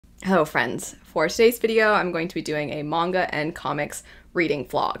Hello friends, for today's video I'm going to be doing a manga and comics reading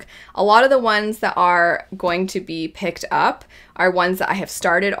vlog. A lot of the ones that are going to be picked up are ones that I have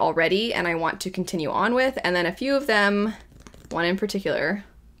started already and I want to continue on with, and then a few of them, one in particular,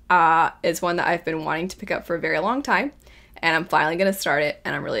 is one that I've been wanting to pick up for a very long time, and I'm finally going to start it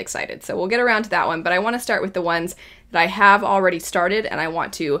and I'm really excited. So we'll get around to that one, but I want to start with the ones that I have already started and I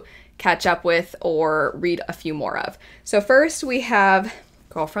want to catch up with or read a few more of. So first we have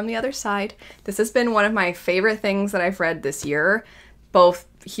Girl from the Other Side. This has been one of my favorite things that I've read this year, both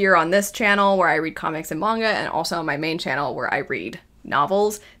here on this channel where I read comics and manga, and also on my main channel where I read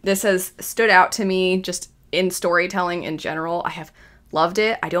novels. This has stood out to me just in storytelling in general. I have loved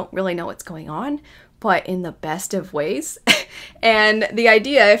it. I don't really know what's going on, but in the best of ways. And the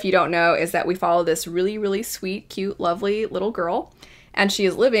idea, if you don't know, is that we follow this really, really sweet, cute, lovely little girl, and she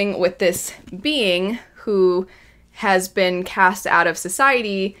is living with this being who has been cast out of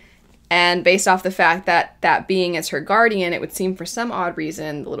society, and based off the fact that that being is her guardian, it would seem for some odd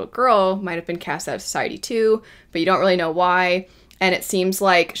reason the little girl might have been cast out of society too, but you don't really know why. And it seems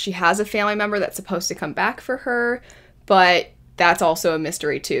like she has a family member that's supposed to come back for her, but that's also a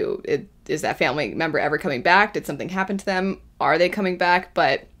mystery too. Is that family member ever coming back? Did something happen to them? Are they coming back,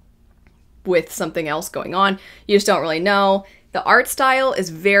 but with something else going on? You just don't really know. The art style is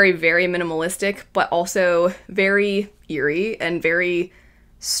very, very minimalistic, but also very eerie and very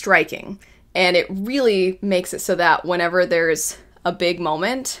striking. And it really makes it so that whenever there's a big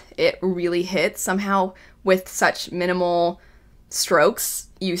moment, it really hits. Somehow with such minimal strokes,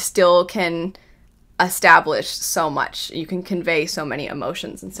 you still can establish so much. You can convey so many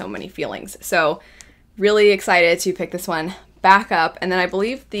emotions and so many feelings. So really excited to pick this one back up. And then I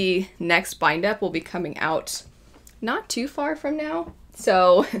believe the next bind up will be coming out not too far from now.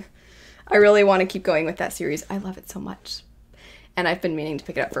 So I really want to keep going with that series. I love it so much. And I've been meaning to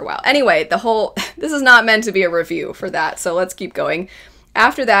pick it up for a while. Anyway, this is not meant to be a review for that, so let's keep going.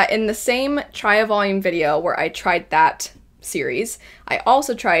 After that, in the same try a volume video where I tried that series, I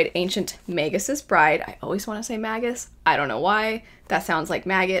also tried Ancient Magus's Bride. I always want to say Magus. I don't know why. That sounds like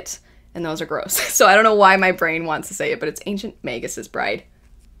maggot, and those are gross. So I don't know why my brain wants to say it, but it's Ancient Magus's Bride,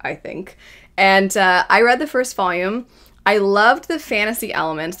 I think. And I read the first volume. I loved the fantasy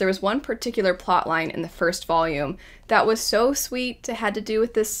elements. There was one particular plot line in the first volume that was so sweet. It had to do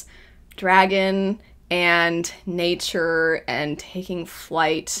with this dragon and nature and taking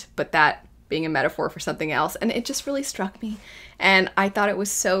flight, but that being a metaphor for something else. And it just really struck me. And I thought it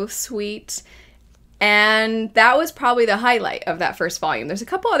was so sweet. And that was probably the highlight of that first volume. There's a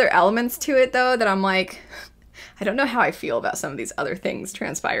couple other elements to it, though, that I'm like, I don't know how I feel about some of these other things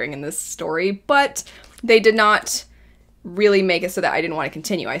transpiring in this story, but they did not really make it so that I didn't want to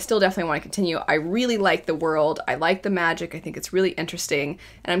continue. I still definitely want to continue. I really like the world. I like the magic. I think it's really interesting,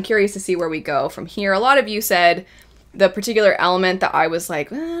 and I'm curious to see where we go from here. A lot of you said the particular element that I was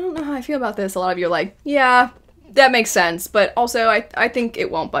like, I don't know how I feel about this. A lot of you are like, yeah, that makes sense, but also I think it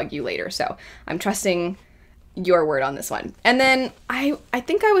won't bug you later, so I'm trusting your word on this one. And then I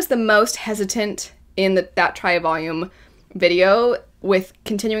think I was the most hesitant in that try-a-volume video with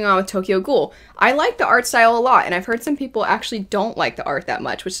continuing on with Tokyo Ghoul. I like the art style a lot, and I've heard some people actually don't like the art that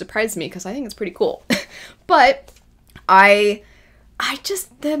much, which surprised me because I think it's pretty cool. But I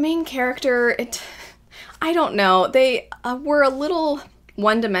just, the main character, I don't know. They were a little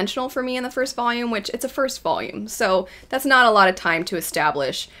one-dimensional for me in the first volume, which it's a first volume, so that's not a lot of time to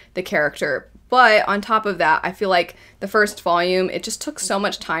establish the character. But on top of that, I feel like the first volume, it just took so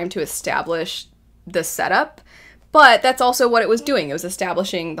much time to establish the setup, but that's also what it was doing. It was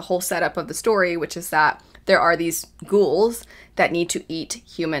establishing the whole setup of the story, which is that there are these ghouls that need to eat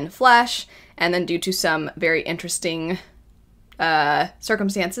human flesh, and then due to some very interesting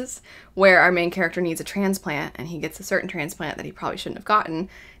circumstances where our main character needs a transplant and he gets a certain transplant that he probably shouldn't have gotten,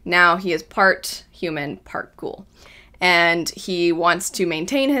 now he is part human, part ghoul. And he wants to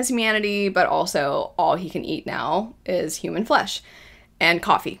maintain his humanity, but also all he can eat now is human flesh and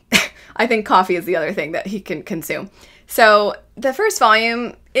coffee. I think coffee is the other thing that he can consume. So the first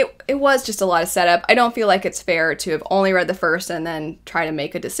volume, it was just a lot of setup. I don't feel like it's fair to have only read the first and then try to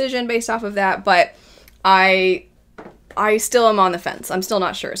make a decision based off of that, but I still am on the fence. I'm still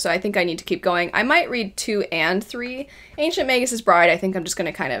not sure, so I think I need to keep going. I might read 2 and 3. Ancient Magus's Bride, I think I'm just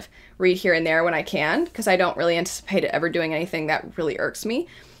going to kind of read here and there when I can, because I don't really anticipate it ever doing anything that really irks me.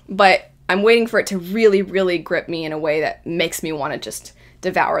 But I'm waiting for it to really, really grip me in a way that makes me want to just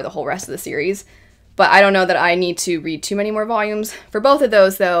devour the whole rest of the series. But I don't know that I need to read too many more volumes. For both of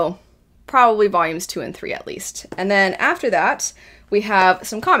those, though, probably volumes 2 and 3 at least. And then after that, we have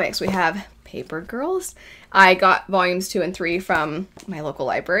some comics. We have Paper Girls. I got volumes 2 and 3 from my local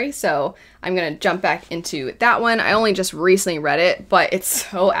library, so I'm gonna jump back into that one. I only just recently read it, but it's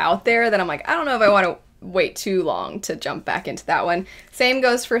so out there that I'm like, I don't know if I want to wait too long to jump back into that one. Same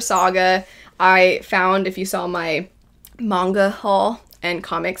goes for Saga. I found, if you saw my manga haul and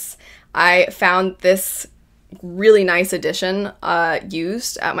comics, I found this really nice edition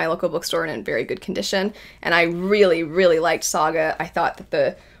used at my local bookstore in very good condition, and I really, really liked Saga. I thought that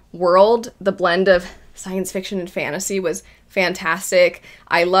the world, the blend of science fiction and fantasy was fantastic.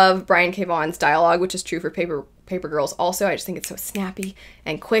 I love Brian K. Vaughan's dialogue, which is true for Paper Girls also. I just think it's so snappy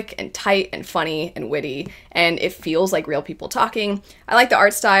and quick and tight and funny and witty, and it feels like real people talking. I like the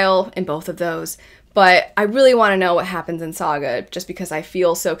art style in both of those, but I really want to know what happens in Saga just because I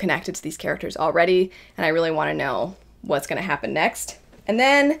feel so connected to these characters already, and I really want to know what's going to happen next. And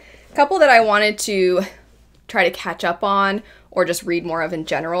then a couple that I wanted to try to catch up on or just read more of in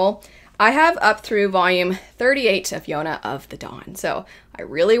general. I have up through volume 38 of Yona of the Dawn, so I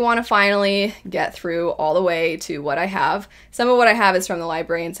really want to finally get through all the way to what I have. Some of what I have is from the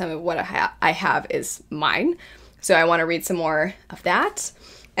library, and some of what I have is mine, so I want to read some more of that.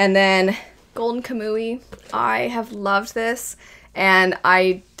 And then Golden Kamui, I have loved this, and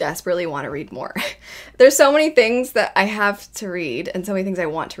I desperately want to read more. There's so many things that I have to read, and so many things I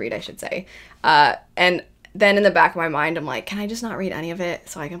want to read, I should say, and then in the back of my mind, I'm like, can I just not read any of it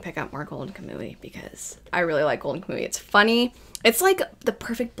so I can pick up more Golden Kamui? Because I really like Golden Kamui. It's funny. It's like the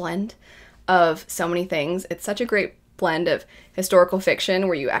perfect blend of so many things. It's such a great blend of historical fiction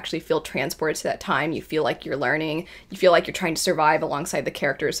where you actually feel transported to that time. You feel like you're learning. You feel like you're trying to survive alongside the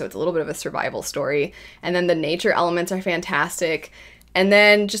characters, so it's a little bit of a survival story. And then the nature elements are fantastic. And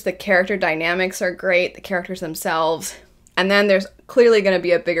then just the character dynamics are great, the characters themselves. And then there's clearly going to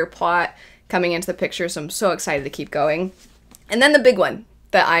be a bigger plot coming into the picture, so I'm so excited to keep going. And then the big one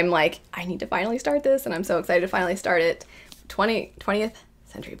that I'm like, I need to finally start this, and I'm so excited to finally start it, 20th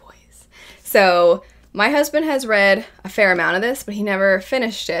Century Boys. So my husband has read a fair amount of this, but he never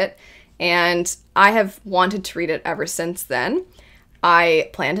finished it, and I have wanted to read it ever since then. I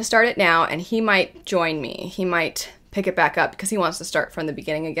plan to start it now, and he might join me. He might pick it back up because he wants to start from the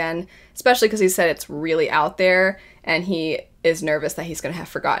beginning again, especially because he said it's really out there, and he is nervous that he's going to have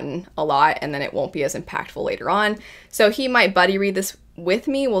forgotten a lot and then it won't be as impactful later on. So he might buddy read this with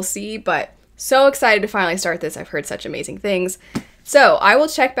me, we'll see, but so excited to finally start this. I've heard such amazing things. So I will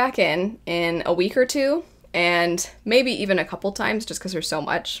check back in a week or two, and maybe even a couple times just because there's so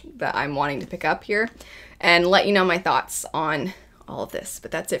much that I'm wanting to pick up here, and let you know my thoughts on all of this.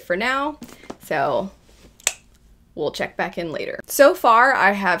 But that's it for now. So we'll check back in later. So far,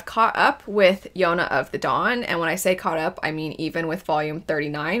 I have caught up with Yona of the Dawn, and when I say caught up, I mean even with volume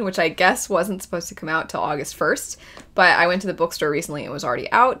 39, which I guess wasn't supposed to come out till August 1st, but I went to the bookstore recently, it was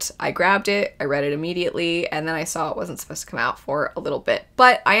already out, I grabbed it, I read it immediately, and then I saw it wasn't supposed to come out for a little bit.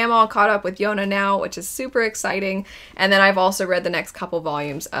 But I am all caught up with Yona now, which is super exciting, and then I've also read the next couple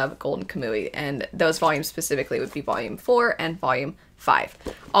volumes of Golden Kamui, and those volumes specifically would be volume 4 and volume 5.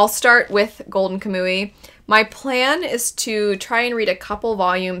 I'll start with Golden Kamui. My plan is to try and read a couple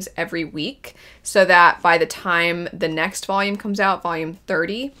volumes every week so that by the time the next volume comes out, volume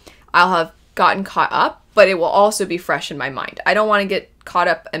 30, I'll have gotten caught up, but it will also be fresh in my mind. I don't want to get caught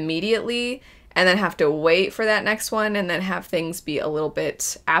up immediately and then have to wait for that next one and then have things be a little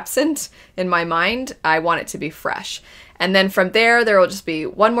bit absent in my mind. I want it to be fresh. And then from there will just be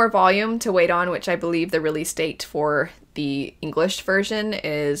one more volume to wait on, which I believe the release date for the English version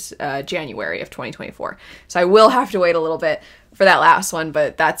is January of 2024. So I will have to wait a little bit for that last one,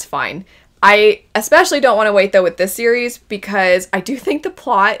 but that's fine. I especially don't want to wait though with this series because I do think the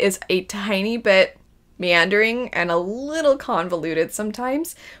plot is a tiny bit meandering and a little convoluted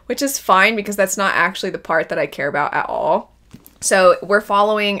sometimes, which is fine because that's not actually the part that I care about at all. So we're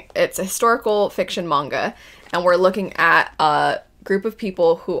following, it's a historical fiction manga, and we're looking at a group of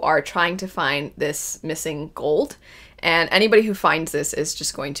people who are trying to find this missing gold. And anybody who finds this is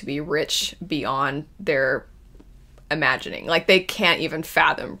just going to be rich beyond their imagining. Like, they can't even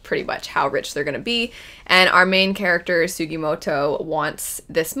fathom pretty much how rich they're going to be. And our main character, Sugimoto, wants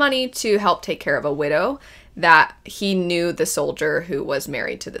this money to help take care of a widow that he knew the soldier who was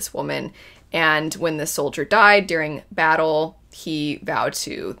married to this woman. And when the soldier died during battle, he vowed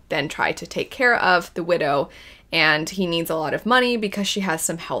to then try to take care of the widow, and he needs a lot of money because she has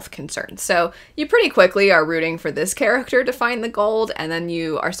some health concerns. So you pretty quickly are rooting for this character to find the gold, and then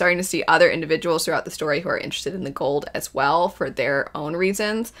you are starting to see other individuals throughout the story who are interested in the gold as well for their own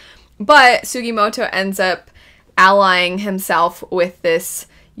reasons. But Sugimoto ends up allying himself with this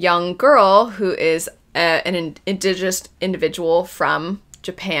young girl who is an indigenous individual from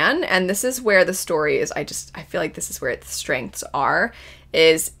Japan, and this is where the story is, I feel like this is where its strengths are,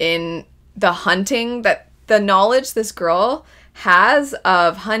 is in the hunting, that the knowledge this girl has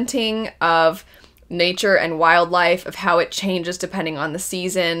of hunting, of nature and wildlife, of how it changes depending on the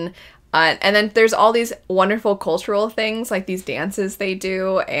season. And then there's all these wonderful cultural things, like these dances they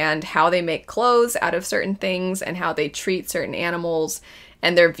do, and how they make clothes out of certain things, and how they treat certain animals,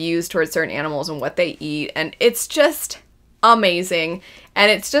 and their views towards certain animals and what they eat. And it's just amazing. And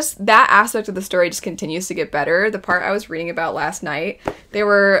it's just, that aspect of the story just continues to get better. The part I was reading about last night, they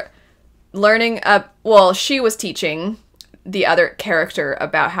were learning, well, she was teaching the other character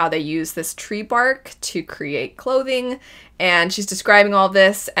about how they use this tree bark to create clothing, and she's describing all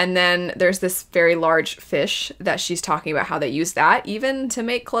this, and then there's this very large fish that she's talking about how they use that even to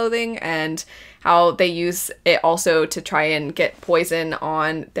make clothing, and how they use it also to try and get poison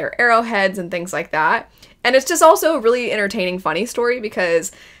on their arrowheads and things like that. And it's just also a really entertaining, funny story,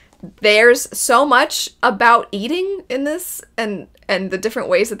 because there's so much about eating in this, and the different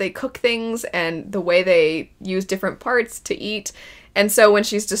ways that they cook things and the way they use different parts to eat. And so when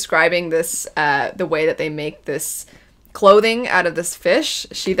she's describing this, the way that they make this clothing out of this fish,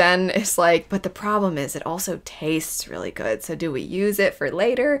 she then is like, but the problem is it also tastes really good. So do we use it for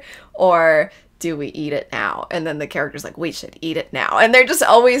later, or do we eat it now? And then the character's like, we should eat it now. And they're just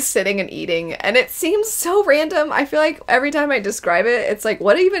always sitting and eating. And it seems so random. I feel like every time I describe it, it's like,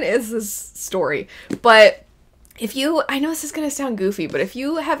 what even is this story? But if you, I know this is going to sound goofy, but if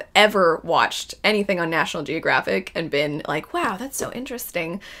you have ever watched anything on National Geographic and been like, wow, that's so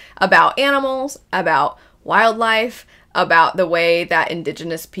interesting about animals, about wildlife, about the way that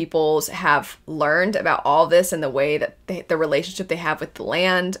indigenous peoples have learned about all this, and the way that the relationship they have with the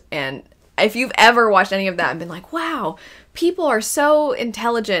land, and if you've ever watched any of that and been like, wow, people are so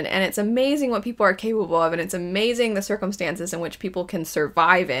intelligent, and it's amazing what people are capable of, and it's amazing the circumstances in which people can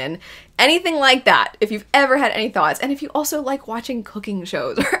survive in, anything like that, if you've ever had any thoughts, and if you also like watching cooking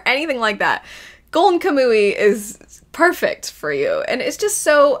shows or anything like that, Golden Kamui is perfect for you. And it's just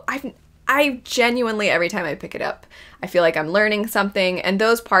so, I genuinely, every time I pick it up, I feel like I'm learning something, and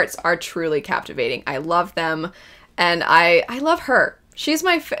those parts are truly captivating. I love them, and I love her. She's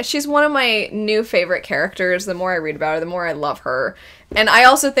one of my new favorite characters. The more I read about her, the more I love her. And I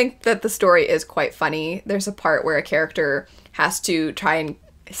also think that the story is quite funny. There's a part where a character has to try and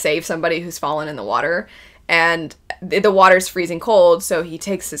save somebody who's fallen in the water, and the water's freezing cold, so he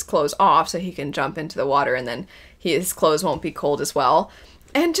takes his clothes off so he can jump into the water, and then his clothes won't be cold as well.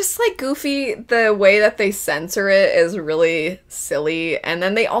 And just like goofy, the way that they censor it is really silly. And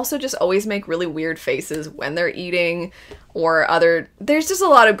then they also just always make really weird faces when they're eating, or there's just a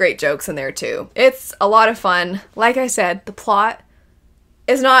lot of great jokes in there too. It's a lot of fun. Like I said, the plot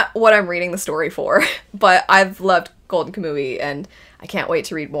is not what I'm reading the story for, but I've loved Golden Kamui, and I can't wait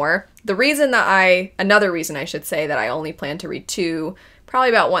to read more. Another reason I should say that I only plan to read 2, probably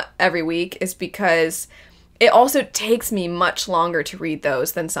about one every week, is because it also takes me much longer to read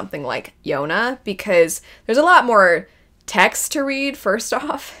those than something like Yona, because there's a lot more text to read, first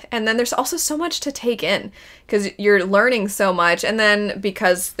off, and then there's also so much to take in, because you're learning so much, and then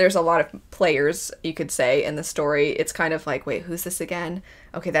because there's a lot of players, you could say, in the story, it's kind of like, wait, who's this again?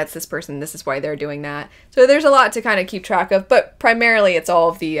 Okay, that's this person, this is why they're doing that. So there's a lot to kind of keep track of, but primarily it's all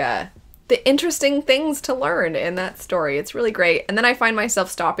of the interesting things to learn in that story. It's really great. And then I find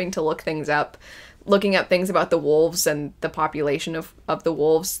myself stopping to look things up, looking up things about the wolves and the population of the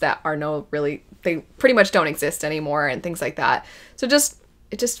wolves that are they pretty much don't exist anymore, and things like that. So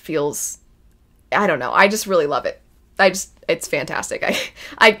it just feels, I don't know, I just really love it. It's fantastic.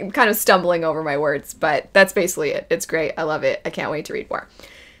 I'm kind of stumbling over my words, but that's basically it. It's great. I love it. I can't wait to read more.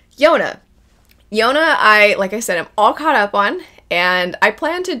 Yona, like I said, I'm all caught up on, and I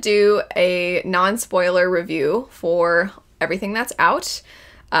plan to do a non-spoiler review for everything that's out.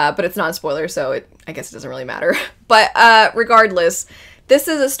 But it's non-spoiler, so I guess it doesn't really matter. But regardless, this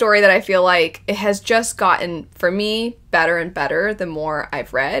is a story that I feel like it has just gotten, for me, better and better the more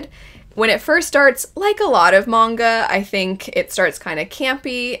I've read. When it first starts, like a lot of manga, I think it starts kind of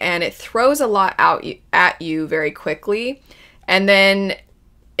campy, and it throws a lot out at you very quickly. And then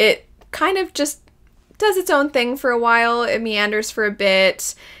it kind of just does its own thing for a while. It meanders for a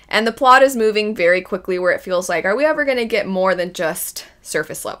bit, and the plot is moving very quickly, where it feels like, are we ever going to get more than just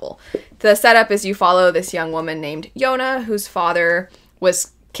surface level? The setup is you follow this young woman named Yona, whose father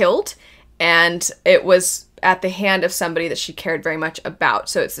was killed, and it was at the hand of somebody that she cared very much about.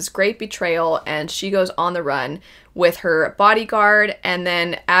 So it's this great betrayal, and she goes on the run with her bodyguard, and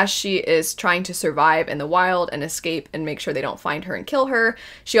then as she is trying to survive in the wild and escape and make sure they don't find her and kill her,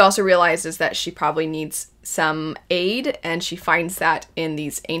 she also realizes that she probably needs some aid, and she finds that in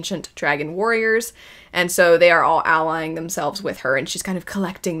these ancient dragon warriors, and so they are all allying themselves with her, and she's kind of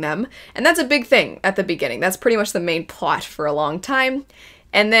collecting them, and that's a big thing at the beginning. That's pretty much the main plot for a long time,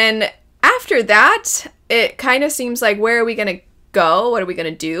 and then after that, it kind of seems like, where are we gonna go? What are we gonna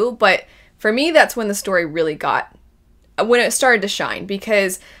do? But for me, that's when the story really when it started to shine,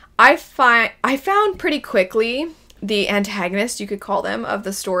 because I found pretty quickly the antagonist, you could call them, of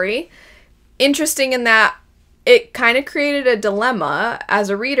the story interesting, in that it kind of created a dilemma. As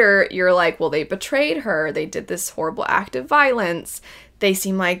a reader, you're like, well, they betrayed her, they did this horrible act of violence, they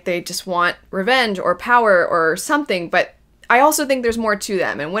seem like they just want revenge or power or something, but I also think there's more to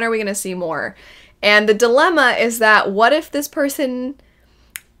them, and when are we going to see more? And the dilemma is that, what if this person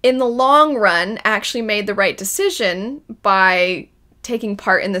in the long run actually made the right decision by taking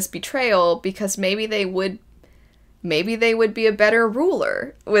part in this betrayal, because maybe they would be a better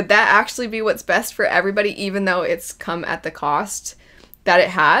ruler? Would that actually be what's best for everybody, even though it's come at the cost that it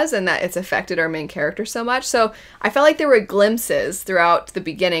has and that it's affected our main character so much? So I felt like there were glimpses throughout the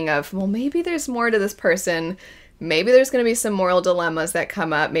beginning of, well, maybe there's more to this person. Maybe there's going to be some moral dilemmas that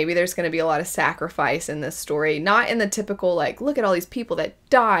come up. Maybe there's going to be a lot of sacrifice in this story. Not in the typical, like, look at all these people that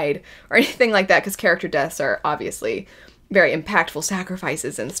died or anything like that, because character deaths are obviously very impactful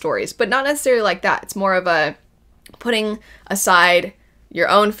sacrifices in stories, but not necessarily like that. It's more of a putting aside your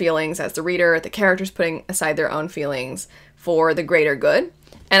own feelings as the reader, the characters putting aside their own feelings for the greater good.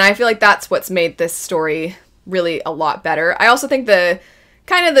 And I feel like that's what's made this story really a lot better. I also think the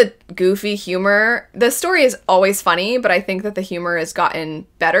goofy humor, the story is always funny, but I think that the humor has gotten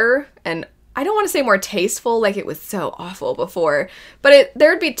better, and I don't want to say more tasteful, like it was so awful before, but there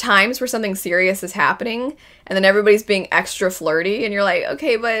would be times where something serious is happening and then everybody's being extra flirty, and you're like,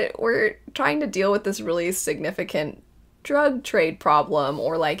 okay, but we're trying to deal with this really significant drug trade problem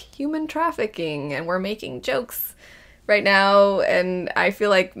or like human trafficking, and we're making jokes right now, and I feel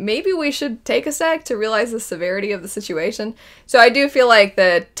like maybe we should take a sec to realize the severity of the situation. So I do feel like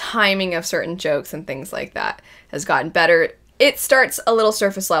the timing of certain jokes and things like that has gotten better. It starts a little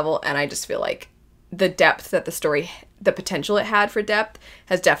surface level, and I just feel like the depth that the story, the potential it had for depth,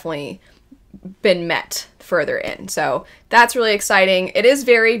 has definitely been met further in. So that's really exciting. It is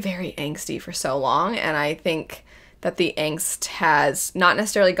very, very angsty for so long, and I think that the angst has not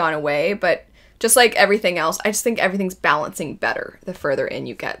necessarily gone away, but just like everything else, I just think everything's balancing better the further in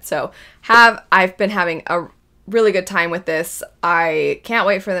you get. So I've been having a really good time with this. I can't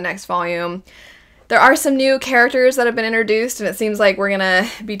wait for the next volume. There are some new characters that have been introduced, and it seems like we're gonna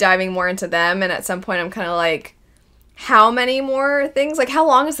be diving more into them, and at some point I'm kind of like, how many more things? Like, how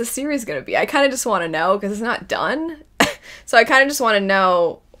long is the series gonna be? I kind of just want to know, because it's not done. So I kind of just want to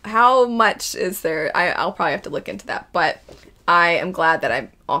know, how much is there? I'll probably have to look into that, but I am glad that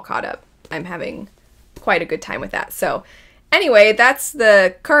I'm all caught up. I'm having quite a good time with that. So anyway, that's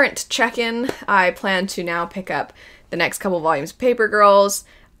the current check-in. I plan to now pick up the next couple volumes of Paper Girls,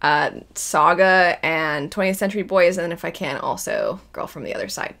 Saga, and 20th Century Boys, and then if I can, also Girl from the Other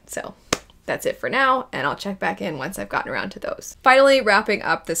Side. So that's it for now, and I'll check back in once I've gotten around to those. Finally, wrapping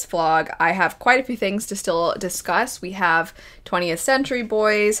up this vlog, I have quite a few things to still discuss. We have 20th Century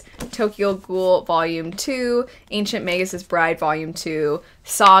Boys, Tokyo Ghoul Volume 2, Ancient Magus' Bride Volume 2,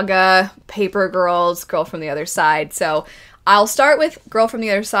 Saga, Paper Girls, Girl from the Other Side. So I'll start with Girl from the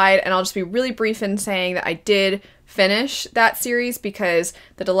Other Side, and I'll just be really brief in saying that I did finish that series because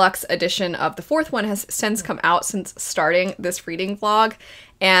the deluxe edition of the fourth one has since come out since starting this reading vlog,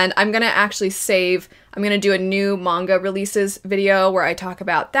 and I'm gonna actually I'm gonna do a new manga releases video where I talk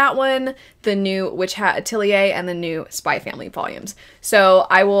about that one, the new Witch Hat Atelier, and the new Spy Family volumes. So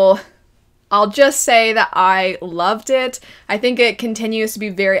I'll just say that I loved it. I think it continues to be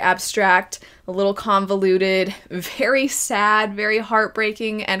very abstract, a little convoluted, very sad, very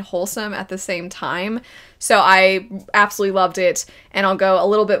heartbreaking, and wholesome at the same time. So I absolutely loved it, and I'll go a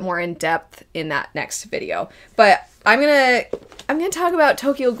little bit more in depth in that next video. But I'm gonna talk about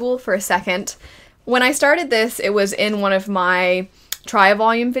Tokyo Ghoul for a second. When I started this, it was in one of my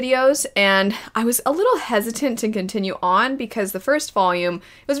try-a-volume videos, and I was a little hesitant to continue on because the first volume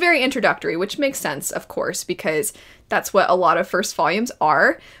was very introductory, which makes sense, of course, because that's what a lot of first volumes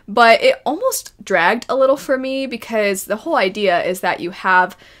are, but it almost dragged a little for me because the whole idea is that you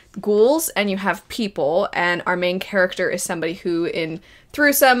have ghouls and you have people, and our main character is somebody who,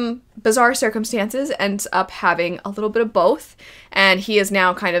 through some bizarre circumstances, ends up having a little bit of both, and he is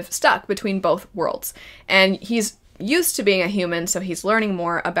now kind of stuck between both worlds. And he's used to being a human, so he's learning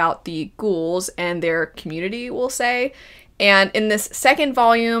more about the ghouls and their community, we'll say. And in this second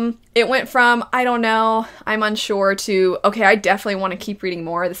volume, it went from, I don't know, I'm unsure, to, okay, I definitely want to keep reading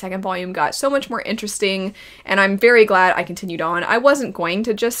more. The second volume got so much more interesting, and I'm very glad I continued on. I wasn't going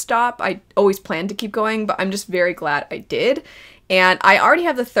to just stop. I always planned to keep going, but I'm just very glad I did. And I already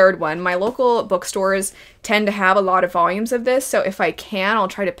have the third one. My local bookstores tend to have a lot of volumes of this, so if I can, I'll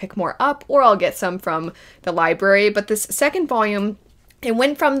try to pick more up, or I'll get some from the library. But this second volume, it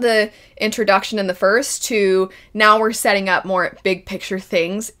went from the introduction in the first to now we're setting up more big picture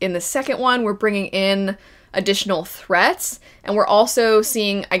things. In the second one, we're bringing in additional threats, and we're also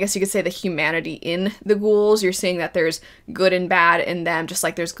seeing, I guess you could say, the humanity in the ghouls. You're seeing that there's good and bad in them, just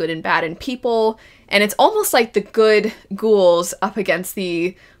like there's good and bad in people. And it's almost like the good ghouls up against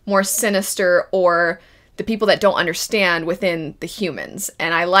the more sinister or the people that don't understand within the humans.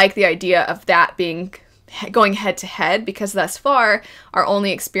 And I like the idea of that going head to head, because thus far our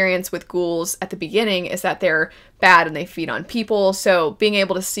only experience with ghouls at the beginning is that they're bad and they feed on people. So being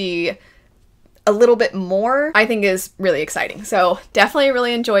able to see a little bit more, I think, is really exciting. So definitely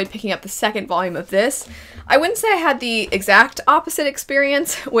really enjoyed picking up the second volume of this. I wouldn't say I had the exact opposite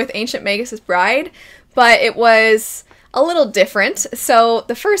experience with Ancient Magus's Bride, but it was a little different. So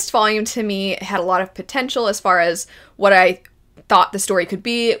the first volume to me had a lot of potential as far as what I thought the story could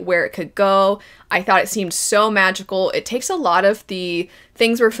be, where it could go. I thought it seemed so magical. It takes a lot of the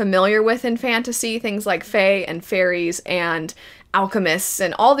things we're familiar with in fantasy, things like fae and fairies and alchemists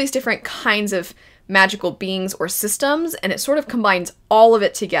and all these different kinds of magical beings or systems, and it sort of combines all of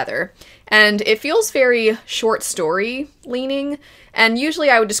it together. And it feels very short story leaning, and usually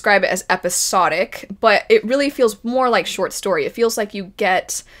I would describe it as episodic, but it really feels more like short story. It feels like you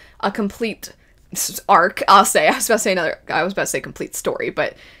get a complete arc, I was about to say complete story,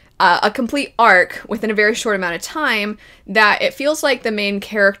 but a complete arc within a very short amount of time, that it feels like the main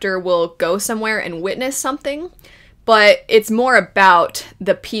character will go somewhere and witness something, but it's more about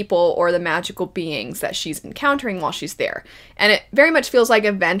the people or the magical beings that she's encountering while she's there. And it very much feels like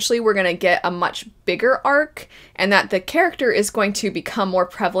eventually we're going to get a much bigger arc, and that the character is going to become more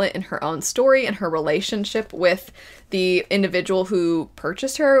prevalent in her own story and her relationship with the individual who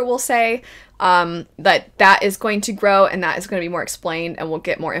purchased her, we'll say. That is going to grow, and that is going to be more explained, and we'll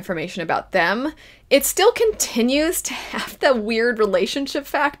get more information about them. It still continues to have the weird relationship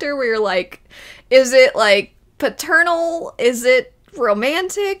factor where you're like, is it like paternal? Is it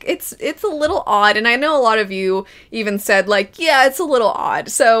romantic? It's a little odd, and I know a lot of you even said like, yeah, it's a little odd.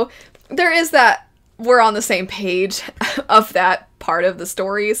 So there is that, we're on the same page of that part of the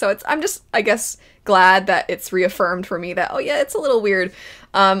story. So I'm just, I guess, glad that it's reaffirmed for me that, oh yeah, it's a little weird.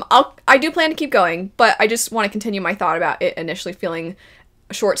 I do plan to keep going, but I just want to continue my thought about it initially feeling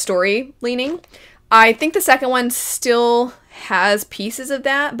short story leaning. I think the second one still has pieces of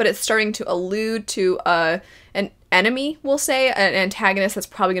that, but it's starting to allude to an enemy, we'll say, an antagonist that's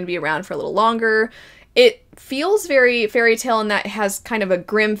probably going to be around for a little longer. It feels very fairy tale in that it has kind of a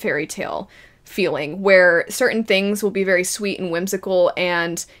grim fairy tale feeling, where certain things will be very sweet and whimsical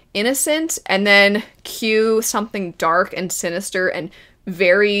and innocent, and then cue something dark and sinister and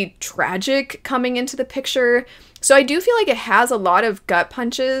very tragic coming into the picture. So I do feel like it has a lot of gut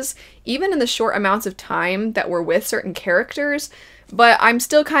punches, even in the short amounts of time that we're with certain characters, but I'm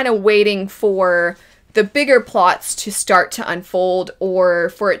still kind of waiting for the bigger plots to start to unfold, or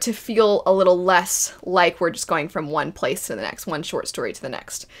for it to feel a little less like we're just going from one place to the next, one short story to the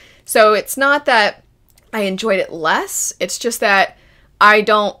next. So it's not that I enjoyed it less, it's just that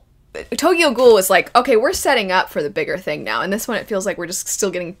Tokyo Ghoul was like, okay, we're setting up for the bigger thing now, and this one it feels like we're just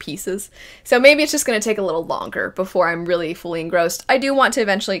still getting pieces. So maybe it's just going to take a little longer before I'm really fully engrossed. I do want to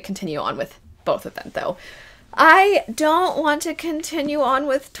eventually continue on with both of them, though. I don't want to continue on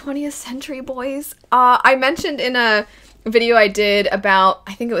with 20th Century Boys. I mentioned in a video I did about,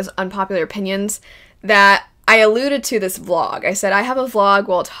 I think it was Unpopular Opinions, that I alluded to this vlog. I said I have a vlog,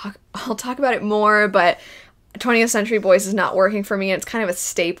 well, I'll talk about it more, but 20th Century Boys is not working for me, and it's kind of a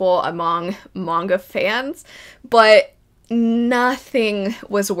staple among manga fans, but nothing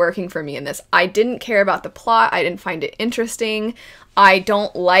was working for me in this. I didn't care about the plot, I didn't find it interesting, I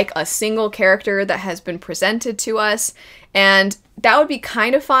don't like a single character that has been presented to us, and that would be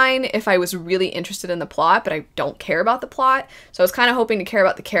kind of fine if I was really interested in the plot, but I don't care about the plot, so I was kind of hoping to care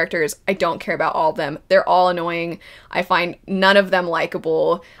about the characters. I don't care about all of them. They're all annoying. I find none of them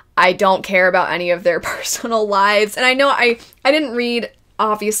likable. I don't care about any of their personal lives, and I know I didn't read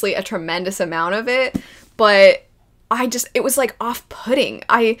obviously a tremendous amount of it, but it was like off-putting.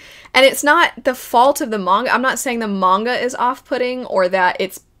 And it's not the fault of the manga. I'm not saying the manga is off-putting or that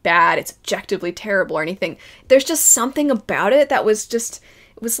it's bad, it's objectively terrible or anything. There's just something about it that was just,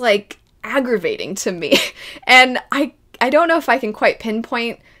 it was like aggravating to me. And I don't know if I can quite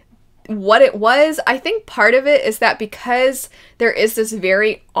pinpoint what it was. I think part of it is that because there is this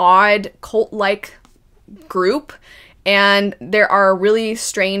very odd cult-like group and there are really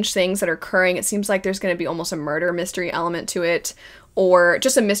strange things that are occurring, it seems like there's going to be almost a murder mystery element to it, or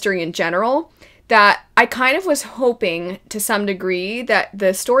just a mystery in general, that I kind of was hoping to some degree that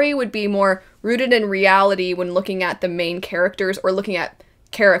the story would be more rooted in reality when looking at the main characters or looking at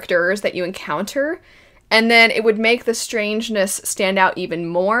characters that you encounter. And then it would make the strangeness stand out even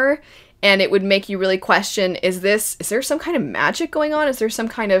more. And it would make you really question, is there some kind of magic going on? Is there some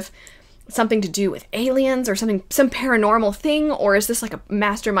kind of something to do with aliens or something, some paranormal thing? Or is this like a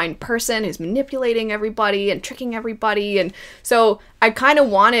mastermind person who's manipulating everybody and tricking everybody? And so I kind of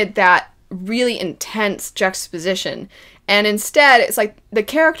wanted that really intense juxtaposition. And instead, it's like the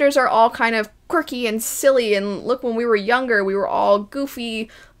characters are all kind of quirky and silly. And look, when we were younger, we were all goofy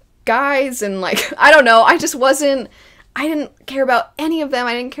guys, and like, I don't know, I didn't care about any of them.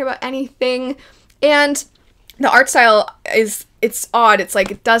 I didn't care about anything. And the art style it's odd. It's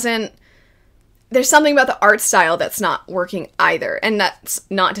like, there's something about the art style that's not working either. And that's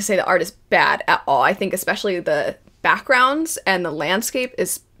not to say the art is bad at all. I think especially the backgrounds and the landscape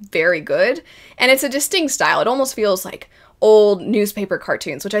is very good. And it's a distinct style. It almost feels like old newspaper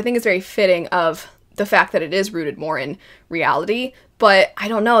cartoons, which I think is very fitting of the fact that it is rooted more in reality. But I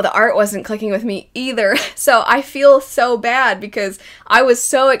don't know, the art wasn't clicking with me either. So I feel so bad because I was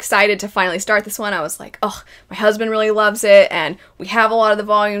so excited to finally start this one. I was like, oh, my husband really loves it, and we have a lot of the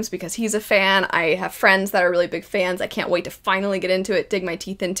volumes because he's a fan. I have friends that are really big fans. I can't wait to finally get into it, dig my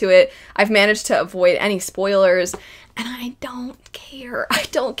teeth into it. I've managed to avoid any spoilers, and I don't care. I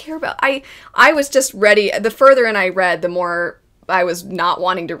don't care about... I was just ready. The further in I read, the more I was not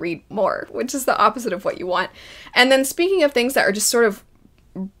wanting to read more, which is the opposite of what you want. And then speaking of things that are just sort of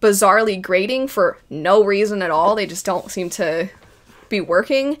bizarrely grating for no reason at all, they just don't seem to be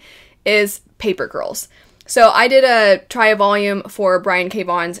working, is Paper Girls. So I did a volume for Brian K.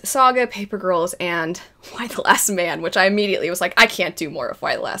 Vaughan's Saga, Paper Girls, and Why the Last Man, which I immediately was like, I can't do more of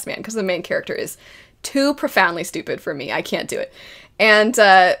Why the Last Man because the main character is too profoundly stupid for me. I can't do it. And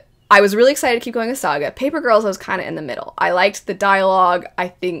I was really excited to keep going with Saga. Paper Girls, I was kind of in the middle. I liked the dialogue. I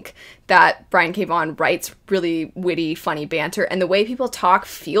think that Brian K. Vaughan writes really witty, funny banter, and the way people talk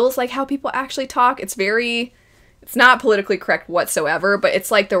feels like how people actually talk. It's not politically correct whatsoever, but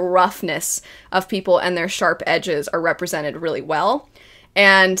it's like the roughness of people and their sharp edges are represented really well.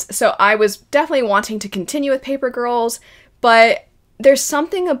 And so I was definitely wanting to continue with Paper Girls, but there's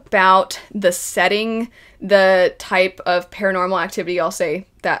something about the setting, the type of paranormal activity, I'll say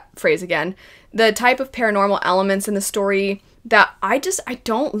that phrase again, the type of paranormal elements in the story that I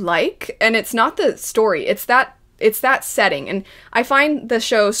don't like. And it's not the story, it's that setting. And I find the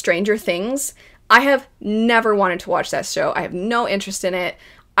show Stranger Things, I have never wanted to watch that show. I have no interest in it.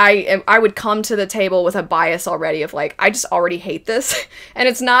 I would come to the table with a bias already of like, I just already hate this. And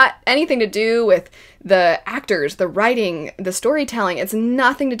it's not anything to do with the actors, the writing, the storytelling. It's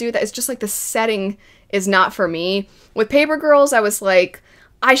nothing to do with that. It's just like the setting is not for me. With Paper Girls, I was like,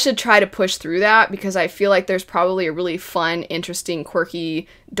 I should try to push through that because I feel like there's probably a really fun, interesting, quirky,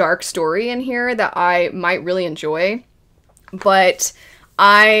 dark story in here that I might really enjoy. But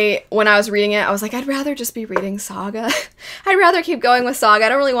when I was reading it, I was like, I'd rather just be reading Saga. I'd rather keep going with Saga. I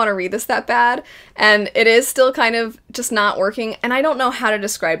don't really want to read this that bad. And it is still kind of just not working. And I don't know how to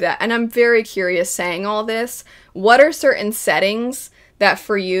describe that. And I'm very curious saying all this. What are certain settings that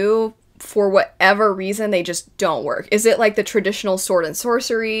for you, for whatever reason, they just don't work? Is it like the traditional sword and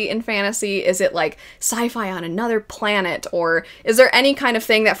sorcery in fantasy? Is it like sci-fi on another planet? Or is there any kind of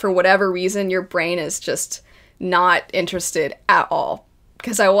thing that for whatever reason your brain is just not interested at all?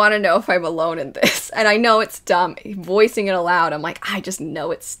 Because I want to know if I'm alone in this. And I know it's dumb. Voicing it aloud, I'm like, I just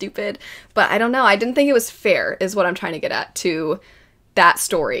know it's stupid. But I don't know. I didn't think it was fair, is what I'm trying to get at, to that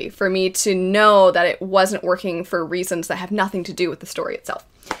story. For me to know that it wasn't working for reasons that have nothing to do with the story itself.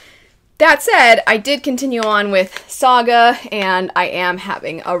 That said, I did continue on with Saga, and I am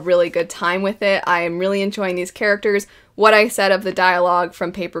having a really good time with it. I am really enjoying these characters. What I said of the dialogue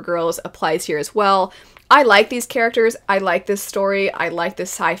from Paper Girls applies here as well. I like these characters, I like this story, I like this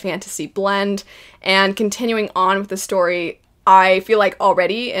sci-fantasy blend, and continuing on with the story, I feel like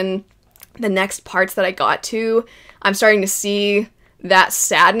already in the next parts that I got to, I'm starting to see that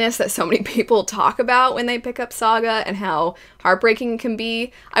sadness that so many people talk about when they pick up Saga and how heartbreaking it can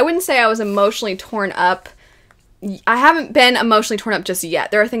be. I wouldn't say I was emotionally torn up. I haven't been emotionally torn up just yet.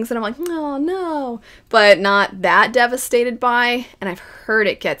 There are things that I'm like, oh no, but not that devastated by, and I've heard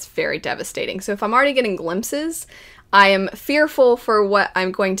it gets very devastating. So if I'm already getting glimpses, I am fearful for what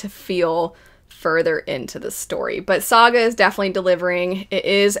I'm going to feel further into the story. But Saga is definitely delivering. It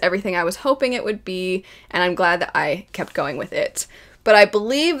is everything I was hoping it would be, and I'm glad that I kept going with it. But I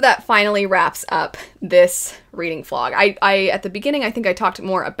believe that finally wraps up this reading vlog. I at the beginning, I think I talked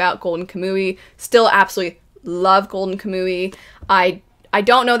more about Golden Kamuy. Still absolutely love Golden Kamuy. I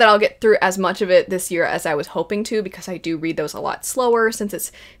don't know that I'll get through as much of it this year as I was hoping to, because I do read those a lot slower since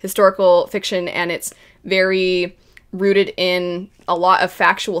it's historical fiction and it's very rooted in a lot of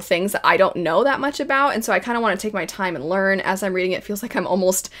factual things that I don't know that much about, and so I kind of want to take my time and learn as I'm reading it. It feels like I'm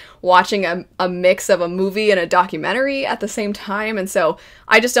almost watching a mix of a movie and a documentary at the same time, and so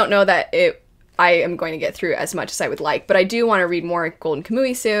I just don't know that I am going to get through as much as I would like, but I do want to read more Golden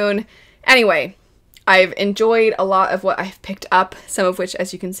Kamuy soon. Anyway, I've enjoyed a lot of what I've picked up, some of which,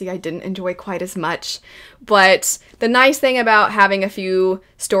 as you can see, I didn't enjoy quite as much. But the nice thing about having a few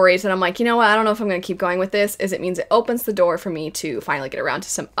stories that I'm like, you know what, I don't know if I'm going to keep going with this, is it means it opens the door for me to finally get around to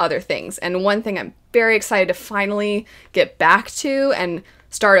some other things. And one thing I'm very excited to finally get back to and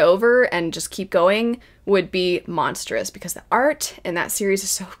start over and just keep going would be Monstrous, because the art in that series is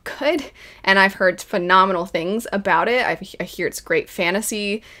so good, and I've heard phenomenal things about it. I hear it's great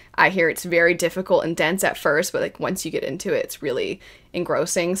fantasy. I hear it's very difficult and dense at first, but like once you get into it, it's really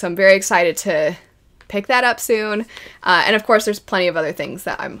engrossing. So I'm very excited to pick that up soon. And of course, there's plenty of other things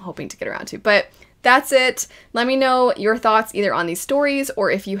that I'm hoping to get around to. But that's it. Let me know your thoughts either on these stories, or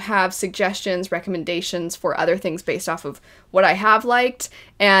if you have suggestions, recommendations for other things based off of what I have liked.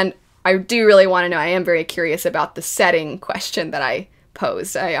 And I do really want to know, I am very curious about the setting question that I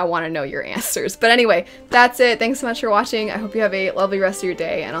posed. I want to know your answers. But anyway, that's it. Thanks so much for watching. I hope you have a lovely rest of your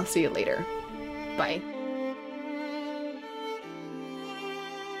day, and I'll see you later. Bye.